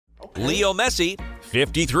Leo Messi,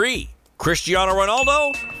 53. Cristiano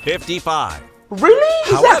Ronaldo, 55.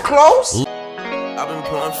 Really? Is that close? I've been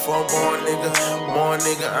pulling for more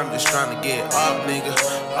nigga, I'm just trying to get up,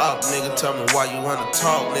 nigga, tell me why you wanna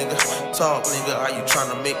talk, nigga, are you trying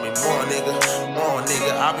to make me more, nigga,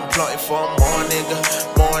 I've been plotting for more,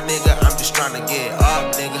 nigga, I'm just trying to get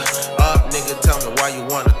up, nigga, tell me why you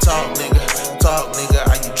wanna talk, nigga,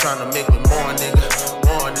 are you trying to make me more,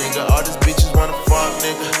 nigga, all these bitches wanna fuck,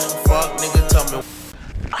 nigga, tell me.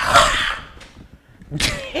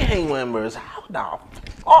 Gang members, how the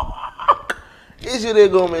fuck is you there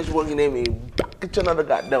go, man? She working at me. Get you another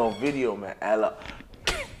goddamn video, man. Ella.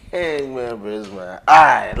 Gang members, man.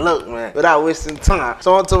 Alright, look, man. Without wasting time,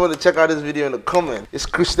 someone told me to check out this video in the comment. Is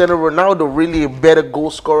Cristiano Ronaldo really a better goal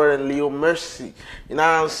scorer than Leo Messi? You know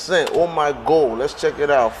what I'm saying? Oh my goal. Let's check it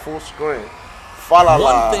out. Full screen.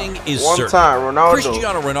 One thing is certain. Ronaldo.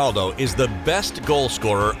 Cristiano Ronaldo is the best goal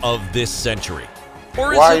scorer of this century.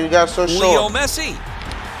 Or is Why it you got so Leo short? Messi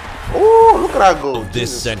Oh, look at that goal. of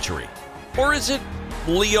this century? Or is it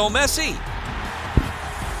Leo Messi?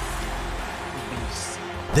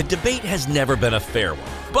 The debate has never been a fair one,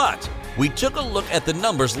 but we took a look at the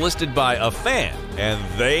numbers listed by a fan, and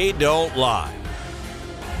they don't lie.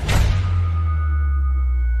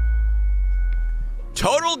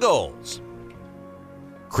 Total goals.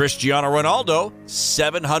 Cristiano Ronaldo,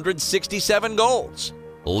 767 goals.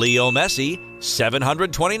 Leo Messi,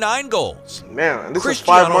 729 goals. Man, this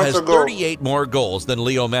Cristiano is 5 months has ago. 38 more goals than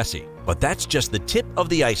Leo Messi, but that's just the tip of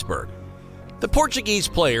the iceberg. The Portuguese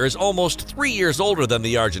player is almost 3 years older than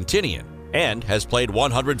the Argentinian and has played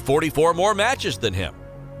 144 more matches than him,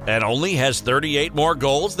 and only has 38 more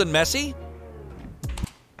goals than Messi?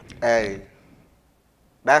 Hey,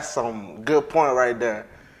 that's some good point right there.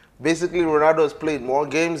 Basically, Ronaldo has played more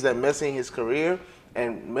games than Messi in his career,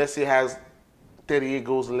 and Messi has 38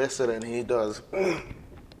 goals lesser than he does.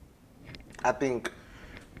 I think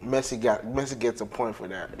Messi gets a point for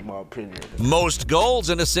that, in my opinion. Most goals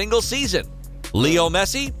in a single season. Leo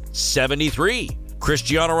Messi, 73.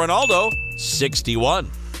 Cristiano Ronaldo,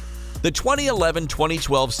 61. The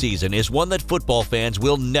 2011-2012 season is one that football fans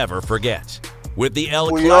will never forget. With the El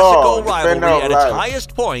Clasico rivalry at its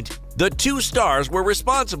highest point, the two stars were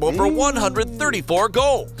responsible for 134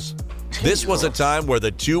 goals. This was a time where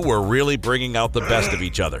the two were really bringing out the best of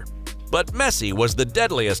each other. But Messi was the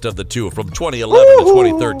deadliest of the two from 2011 to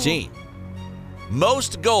 2013.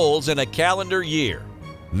 Most goals in a calendar year.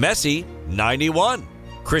 Messi, 91.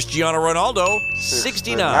 Cristiano Ronaldo,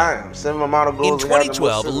 69. Same amount of goals. In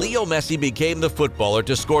 2012, Leo Messi became the footballer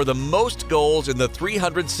to score the most goals in the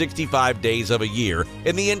 365 days of a year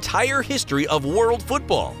in the entire history of world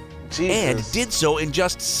football. And did so in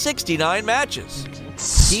just 69 matches.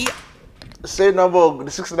 Same number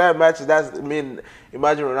of 69 matches, imagine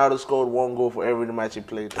Ronaldo scored 1 goal for every match he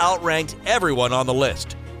played. Outranked everyone on the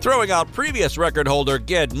list, throwing out previous record holder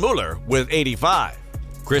Gerd Müller with 85.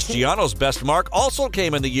 Cristiano's best mark also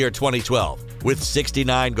came in the year 2012 with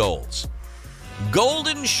 69 goals.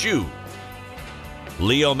 Golden Shoe.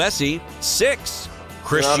 Leo Messi, 6.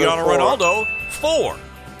 Cristiano Ronaldo, 4.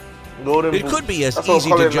 It could be as easy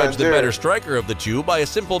to judge the better striker of the two by a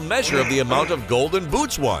simple measure of the amount of golden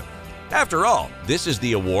boots won. After all, this is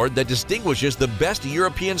the award that distinguishes the best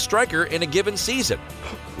European striker in a given season.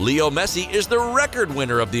 Leo Messi is the record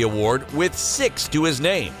winner of the award with 6 to his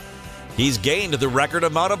name. He's gained the record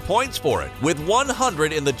amount of points for it with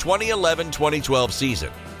 100 in the 2011-2012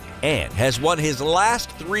 season and has won his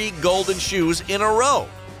last 3 golden shoes in a row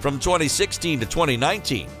from 2016 to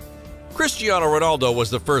 2019. Cristiano Ronaldo was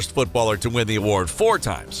the first footballer to win the award 4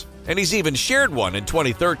 times, and he's even shared one in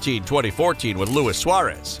 2013-2014 with Luis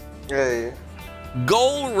Suarez. Hey.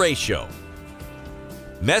 Goal ratio.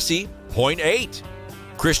 Messi, 0.8.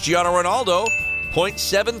 Cristiano Ronaldo,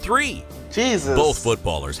 0.73. Jesus. Both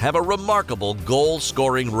footballers have a remarkable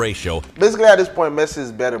goal-scoring ratio. Basically, at this point, Messi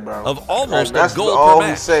is better, bro. Of almost a goal per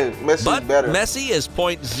match. Messi is better. Messi is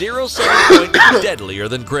 0.07 points deadlier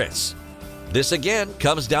than Chris. This again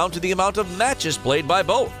comes down to the amount of matches played by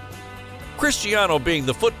both. Cristiano being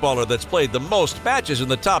the footballer that's played the most matches in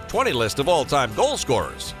the top 20 list of all-time goal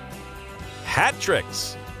scorers. Hat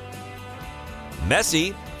tricks.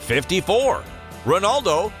 Messi, 54.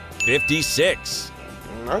 Ronaldo, 56.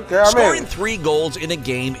 Okay, Scoring 3 goals in a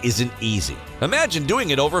game isn't easy. Imagine doing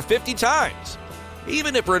it over 50 times.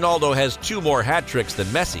 Even if Ronaldo has 2 more hat tricks than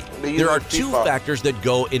Messi, there are 2 factors that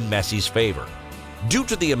go in Messi's favor. Due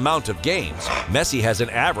to the amount of games, Messi has an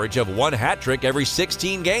average of 1 hat trick every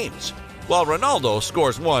 16 games, while Ronaldo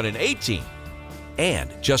scores 1 in 18.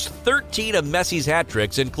 And just 13 of Messi's hat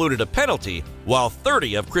tricks included a penalty, while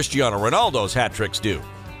 30 of Cristiano Ronaldo's hat tricks do.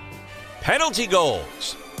 penalty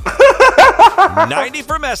goals. 90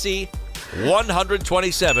 for Messi,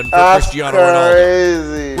 127 for Cristiano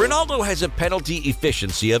Ronaldo. Ronaldo has a penalty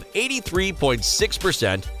efficiency of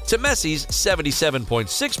 83.6% to Messi's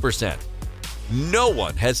 77.6%. No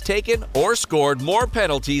one has taken or scored more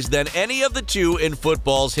penalties than any of the two in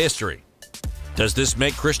football's history. Does this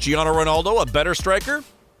make Cristiano Ronaldo a better striker?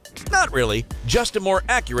 Not really, just a more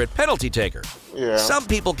accurate penalty taker. Yeah. Some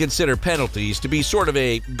people consider penalties to be sort of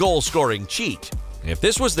a goal-scoring cheat. If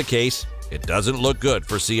this was the case, it doesn't look good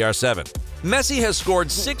for CR7. Messi has scored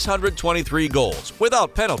 623 goals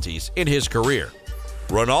without penalties in his career.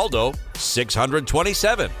 Ronaldo,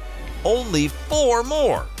 627. Only 4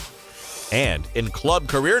 more. And in club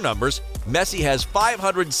career numbers, Messi has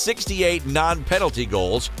 568 non-penalty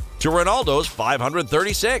goals to Ronaldo's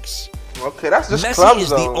 536. Okay, that's just Messi clubs, is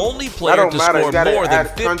the though. only player to matter. score more than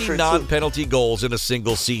 50 country, non-penalty goals in a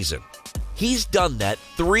single season. He's done that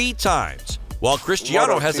 3 times, while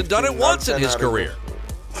Cristiano hasn't done it once in his career.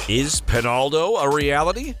 Is Penaldo a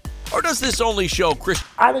reality? Or does this only show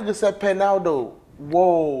I think it said Penaldo.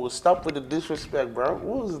 Whoa, stop with the disrespect, bro.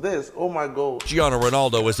 What was this? Oh my God. Cristiano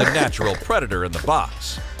Ronaldo is a natural predator in the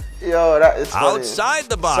box? Yo, that is funny. Outside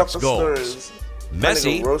the box goals.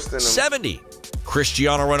 Messi, 70.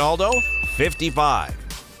 Cristiano Ronaldo, 55.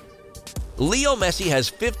 Leo Messi has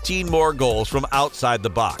 15 more goals from outside the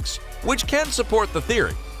box, which can support the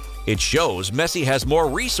theory. It shows Messi has more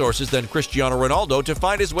resources than Cristiano Ronaldo to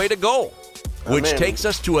find his way to goal, which takes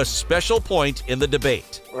us to a special point in the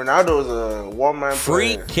debate. Ronaldo is a one-man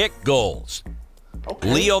Free player. kick goals.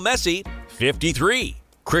 Okay. Leo Messi, 53.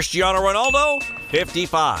 Cristiano Ronaldo,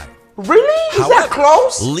 55. Really? Is However, that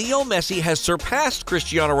close? Leo Messi has surpassed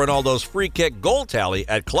Cristiano Ronaldo's free kick goal tally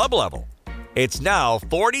at club level. It's now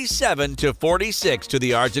 47-46 to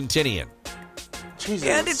the Argentinian. Jesus.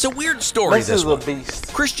 And it's a weird story, this Messi's one. a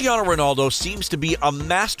beast. Cristiano Ronaldo seems to be a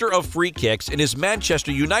master of free kicks in his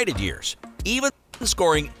Manchester United years, even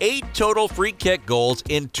scoring 8 total free kick goals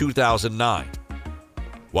in 2009.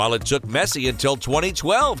 While it took Messi until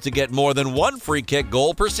 2012 to get more than 1 free kick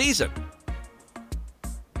goal per season.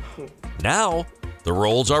 Now, the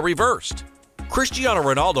roles are reversed. Cristiano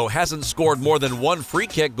Ronaldo hasn't scored more than 1 free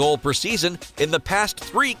kick goal per season in the past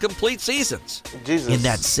 3 complete seasons. Jesus. In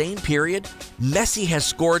that same period, Messi has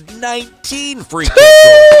scored 19 free kick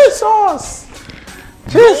goals.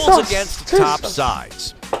 Goals against top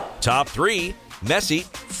sides. Top 3, Messi,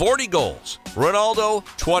 40 goals. Ronaldo,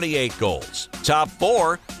 28 goals. Top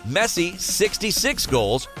 4, Messi, 66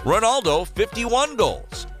 goals. Ronaldo, 51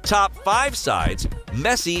 goals. Top 5 sides,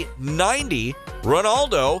 Messi, 90.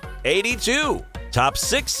 Ronaldo, 82. Top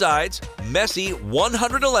 6 sides, Messi,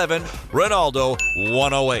 111. Ronaldo,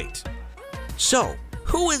 108. So,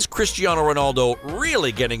 who is Cristiano Ronaldo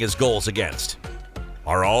really getting his goals against?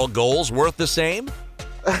 Are all goals worth the same?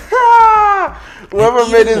 Whoever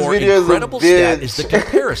made this video is a incredible stat bitch. is the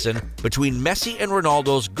comparison between Messi and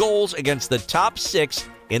Ronaldo's goals against the top 6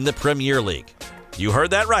 in the Premier League. You heard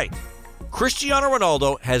that right. Cristiano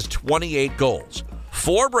Ronaldo has 28 goals,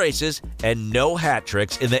 4 braces, and no hat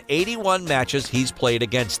tricks in the 81 matches he's played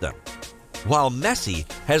against them. While Messi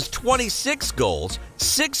has 26 goals,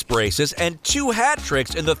 6 braces, and 2 hat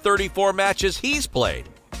tricks in the 34 matches he's played.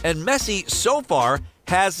 And Messi, so far,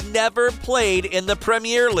 has never played in the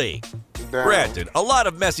Premier League. Damn. Granted, a lot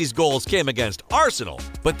of Messi's goals came against Arsenal,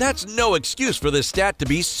 but that's no excuse for this stat to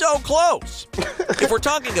be so close. If we're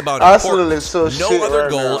talking about Arsenal importance, is so no shit other right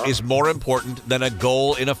goal now. is more important than a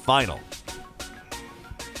goal in a final.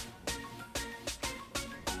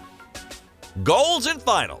 Goals in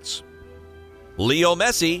finals. Leo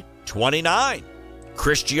Messi, 29.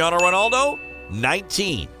 Cristiano Ronaldo,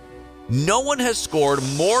 19. No one has scored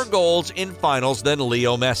more goals in finals than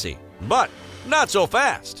Leo Messi, but not so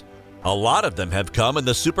fast. A lot of them have come in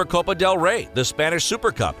the Supercopa del Rey, the Spanish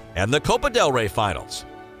Super Cup, and the Copa del Rey finals.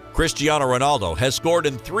 Cristiano Ronaldo has scored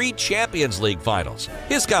in 3 Champions League finals,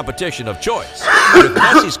 his competition of choice, with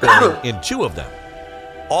Messi scoring in 2 of them.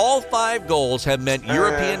 All 5 goals have meant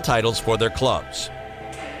European titles for their clubs.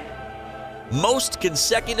 Most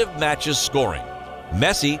consecutive matches scoring.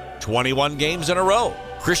 Messi, 21 games in a row.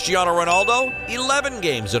 Cristiano Ronaldo, 11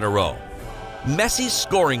 games in a row. Messi's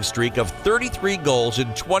scoring streak of 33 goals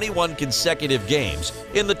in 21 consecutive games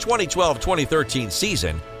in the 2012-2013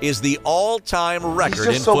 season is the all-time record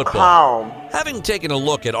in so football. calm. Having taken a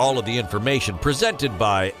look at all of the information presented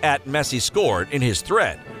by @MessiScored in his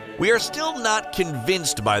thread, we are still not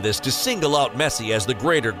convinced by this to single out Messi as the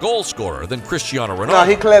greater goal scorer than Cristiano Ronaldo. No,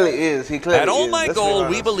 he clearly is. He clearly At All is. My Let's be Goal, we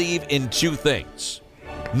honest. believe in 2 things.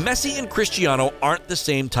 Messi and Cristiano aren't the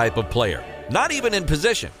same type of player, not even in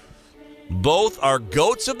position. Both are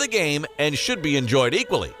GOATs of the game and should be enjoyed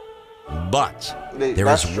equally. But there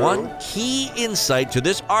is one key insight to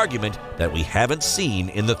this argument that we haven't seen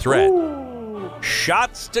in the thread.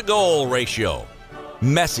 Shots to goal ratio.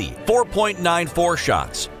 Messi, 4.94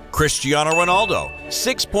 shots. Cristiano Ronaldo,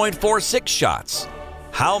 6.46 shots.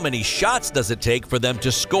 How many shots does it take for them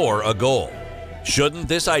to score a goal? Shouldn't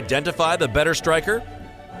this identify the better striker?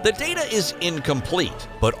 The data is incomplete,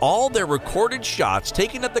 but all their recorded shots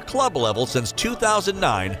taken at the club level since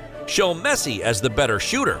 2009 show Messi as the better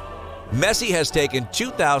shooter. Messi has taken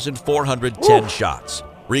 2,410 shots,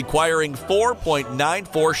 requiring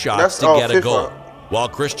 4.94 shots to get a goal, while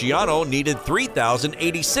Cristiano needed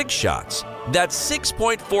 3,086 shots. That's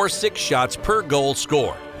 6.46 shots per goal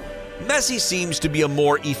scored. Messi seems to be a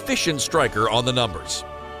more efficient striker on the numbers.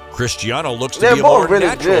 Cristiano looks to be a more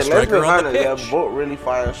natural striker on the pitch. They're both really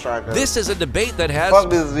fire strikers. This is a debate that has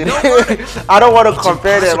I don't want to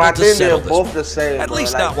compare them. I think they're both the same. At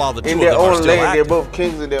least not while the two in of their them are own still lane. active. They're both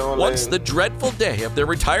kings in their own lane. Once the dreadful day of their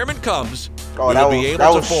retirement comes, we'll be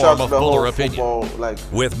able to form a fuller opinion. Football,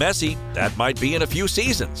 with Messi, that might be in a few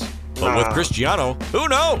seasons. But with Cristiano, who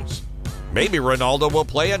knows? Maybe Ronaldo will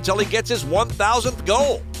play until he gets his 1,000th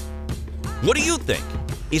goal. What do you think?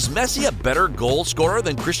 Is Messi a better goal scorer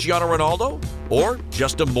than Cristiano Ronaldo? Or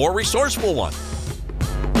just a more resourceful one?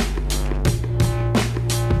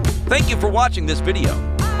 Thank you for watching this video.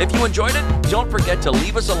 If you enjoyed it, don't forget to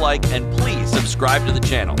leave us a like and please subscribe to the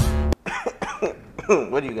channel.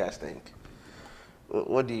 What do you guys think?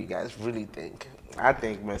 What do you guys really think? I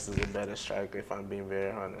think Messi's a better striker, if I'm being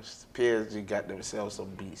very honest. PSG got themselves a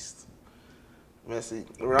beast. Messi,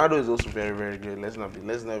 Ronaldo is also very, very good. Let's not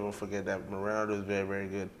even forget that Ronaldo is very, very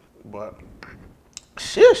good. But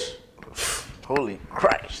shish, holy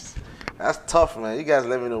Christ, that's tough, man. You guys,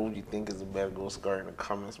 let me know who you think is a better goal scorer in the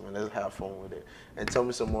comments, man. Let's have fun with it, and tell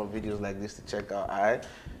me some more videos like this to check out. All right,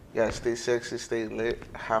 you guys, stay sexy, stay lit,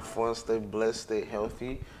 have fun, stay blessed, stay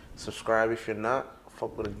healthy. Subscribe if you're not.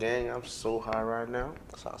 Fuck with the gang. I'm so high right now.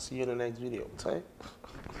 So I'll see you in the next video. Tight.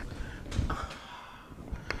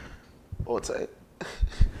 Or tight.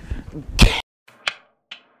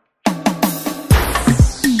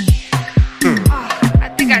 I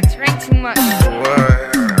think I drank too much. I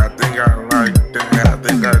think I like that. I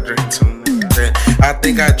think I drink too much. I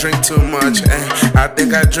think I drink too much. I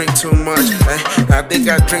think I drink too much. I think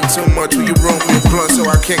I drink too much. Will you roll me a blunt so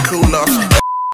I can't cool off?